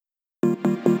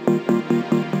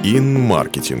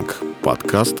Маркетинг.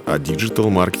 Подкаст о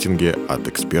диджитал-маркетинге от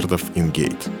экспертов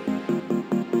InGate.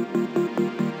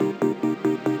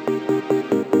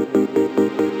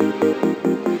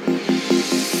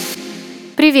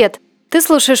 Привет! Ты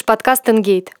слушаешь подкаст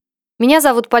InGate. Меня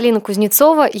зовут Полина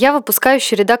Кузнецова, я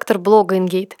выпускающий редактор блога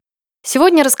InGate.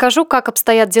 Сегодня расскажу, как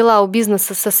обстоят дела у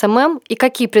бизнеса с SMM и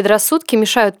какие предрассудки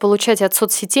мешают получать от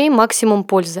соцсетей максимум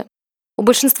пользы. У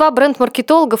большинства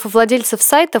бренд-маркетологов и владельцев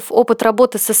сайтов опыт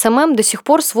работы с SMM до сих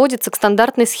пор сводится к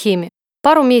стандартной схеме.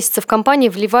 Пару месяцев компания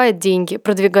вливает деньги,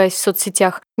 продвигаясь в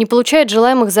соцсетях, не получает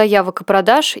желаемых заявок и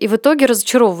продаж и в итоге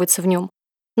разочаровывается в нем.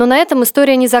 Но на этом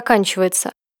история не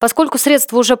заканчивается. Поскольку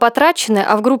средства уже потрачены,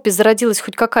 а в группе зародилась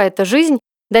хоть какая-то жизнь,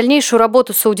 дальнейшую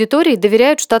работу с аудиторией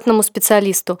доверяют штатному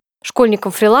специалисту,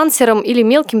 школьникам-фрилансерам или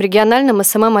мелким региональным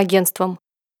SMM-агентствам.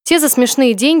 Те за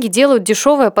смешные деньги делают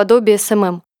дешевое подобие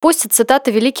SMM. Постят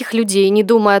цитаты великих людей, не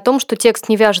думая о том, что текст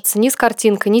не вяжется ни с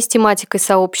картинкой, ни с тематикой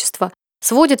сообщества.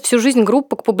 Сводят всю жизнь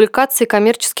группы к публикации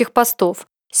коммерческих постов.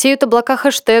 Сеют облака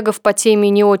хэштегов по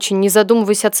теме не очень, не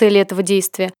задумываясь о цели этого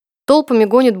действия. Толпами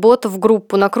гонят ботов в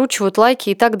группу, накручивают лайки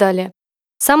и так далее.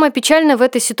 Самое печальное в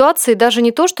этой ситуации даже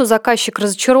не то, что заказчик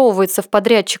разочаровывается в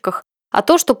подрядчиках, а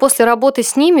то, что после работы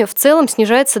с ними в целом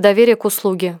снижается доверие к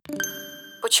услуге.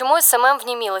 Почему SMM в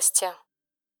немилости?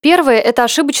 Первое – это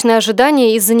ошибочное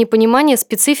ожидание из-за непонимания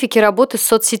специфики работы с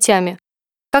соцсетями.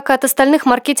 Как и от остальных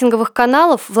маркетинговых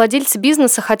каналов, владельцы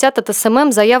бизнеса хотят от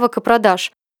SMM заявок и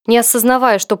продаж, не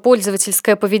осознавая, что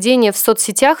пользовательское поведение в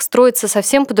соцсетях строится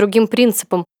совсем по другим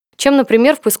принципам, чем,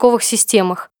 например, в поисковых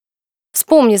системах.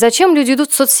 Вспомни, зачем люди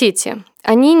идут в соцсети?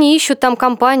 Они не ищут там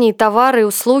компании, товары и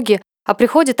услуги, а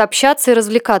приходят общаться и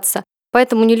развлекаться,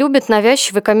 поэтому не любят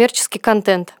навязчивый коммерческий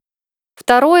контент.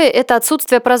 Второе – это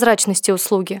отсутствие прозрачности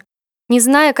услуги. Не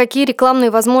зная, какие рекламные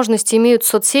возможности имеют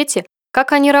соцсети,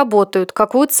 как они работают,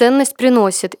 какую ценность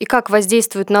приносят и как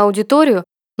воздействуют на аудиторию,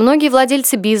 многие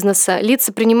владельцы бизнеса,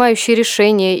 лица, принимающие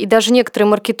решения и даже некоторые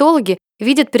маркетологи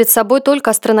видят перед собой только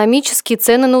астрономические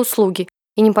цены на услуги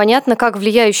и непонятно, как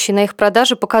влияющие на их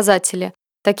продажи показатели,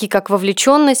 такие как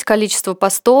вовлеченность, количество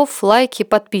постов, лайки,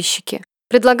 подписчики.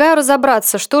 Предлагаю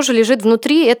разобраться, что же лежит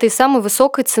внутри этой самой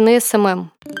высокой цены SMM.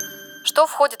 Что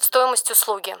входит в стоимость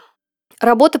услуги?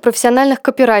 Работа профессиональных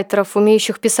копирайтеров,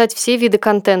 умеющих писать все виды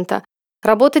контента.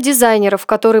 Работа дизайнеров,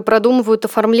 которые продумывают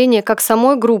оформление как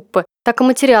самой группы, так и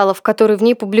материалов, которые в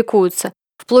ней публикуются,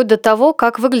 вплоть до того,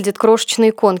 как выглядят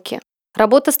крошечные иконки.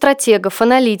 Работа стратегов,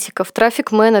 аналитиков,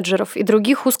 трафик-менеджеров и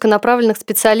других узконаправленных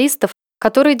специалистов,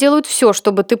 которые делают все,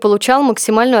 чтобы ты получал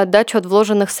максимальную отдачу от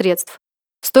вложенных средств.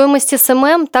 В стоимость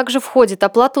SMM также входит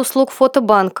оплата услуг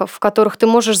фотобанков, в которых ты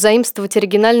можешь заимствовать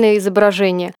оригинальные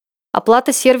изображения,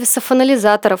 оплата сервисов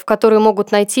анализаторов, которые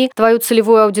могут найти твою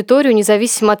целевую аудиторию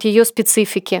независимо от ее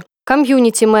специфики.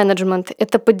 Комьюнити-менеджмент –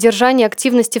 это поддержание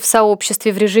активности в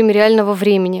сообществе в режиме реального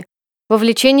времени,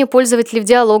 вовлечение пользователей в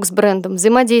диалог с брендом,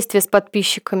 взаимодействие с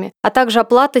подписчиками, а также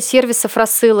оплата сервисов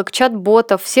рассылок,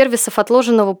 чат-ботов, сервисов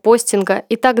отложенного постинга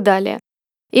и так далее.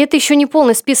 И это еще не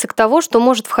полный список того, что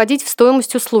может входить в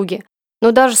стоимость услуги.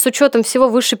 Но даже с учетом всего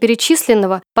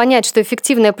вышеперечисленного, понять, что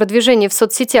эффективное продвижение в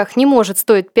соцсетях не может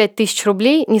стоить 5000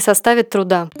 рублей, не составит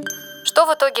труда. Что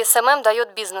в итоге SMM дает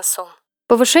бизнесу?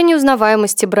 Повышение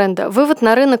узнаваемости бренда, вывод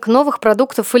на рынок новых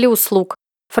продуктов или услуг,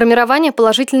 формирование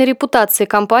положительной репутации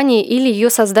компании или ее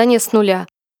создание с нуля,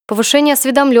 повышение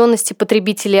осведомленности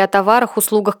потребителей о товарах,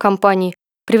 услугах компании,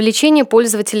 привлечение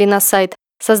пользователей на сайт,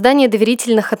 создание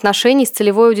доверительных отношений с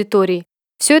целевой аудиторией.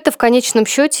 Все это в конечном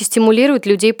счете стимулирует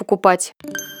людей покупать.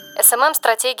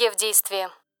 SMM-стратегия в действии.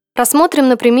 Рассмотрим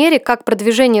на примере, как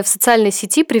продвижение в социальной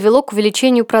сети привело к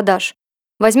увеличению продаж.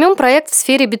 Возьмем проект в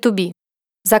сфере B2B.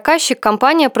 Заказчик –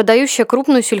 компания, продающая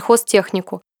крупную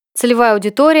сельхозтехнику. Целевая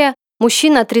аудитория –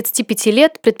 мужчина от 35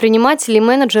 лет, предприниматели и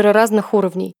менеджеры разных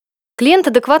уровней. Клиент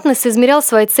адекватно соизмерял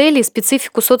свои цели и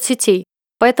специфику соцсетей,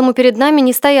 поэтому перед нами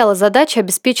не стояла задача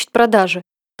обеспечить продажи.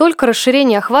 Только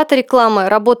расширение охвата рекламы,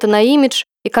 работа на имидж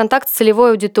и контакт с целевой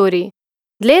аудиторией.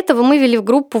 Для этого мы ввели в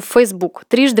группу в Facebook,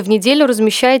 трижды в неделю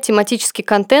размещая тематический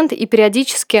контент и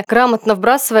периодически грамотно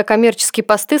вбрасывая коммерческие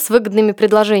посты с выгодными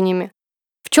предложениями.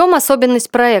 В чем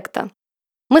особенность проекта?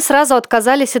 Мы сразу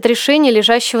отказались от решения,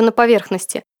 лежащего на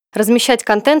поверхности – размещать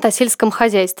контент о сельском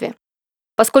хозяйстве.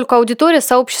 Поскольку аудитория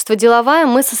сообщества деловая,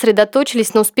 мы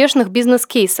сосредоточились на успешных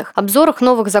бизнес-кейсах, обзорах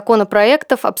новых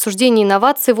законопроектов, обсуждении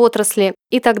инноваций в отрасли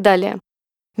и так далее.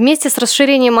 Вместе с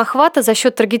расширением охвата за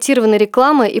счет таргетированной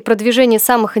рекламы и продвижения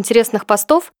самых интересных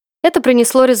постов это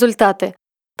принесло результаты.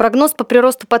 Прогноз по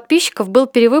приросту подписчиков был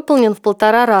перевыполнен в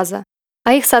 1,5 раза,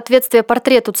 а их соответствие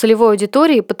портрету целевой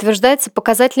аудитории подтверждается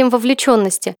показателем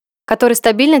вовлеченности, который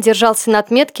стабильно держался на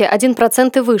отметке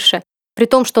 1% и выше, при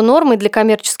том, что нормой для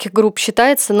коммерческих групп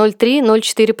считается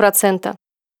 0,3–0,4%.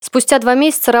 Спустя 2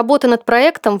 месяца работы над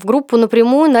проектом в группу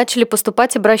напрямую начали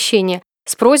поступать обращения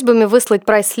с просьбами выслать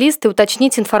прайс-лист и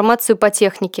уточнить информацию по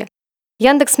технике.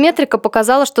 Яндекс.Метрика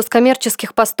показала, что с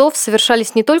коммерческих постов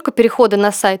совершались не только переходы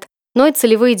на сайт, но и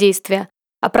целевые действия.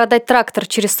 А продать трактор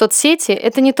через соцсети –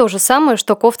 это не то же самое,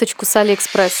 что кофточку с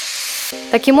Алиэкспресс.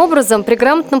 Таким образом, при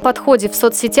грамотном подходе в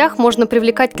соцсетях можно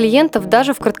привлекать клиентов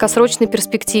даже в краткосрочной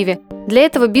перспективе. Для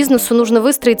этого бизнесу нужно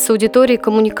выстроить с аудиторией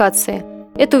коммуникации.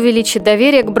 Это увеличит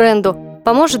доверие к бренду,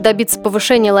 поможет добиться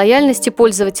повышения лояльности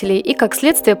пользователей и, как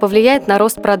следствие, повлияет на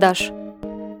рост продаж.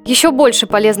 Еще больше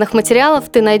полезных материалов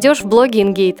ты найдешь в блоге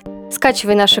InGate.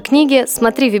 Скачивай наши книги,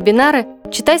 смотри вебинары,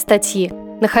 читай статьи,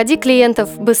 находи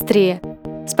клиентов быстрее.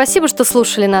 Спасибо, что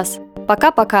слушали нас.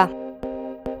 Пока-пока.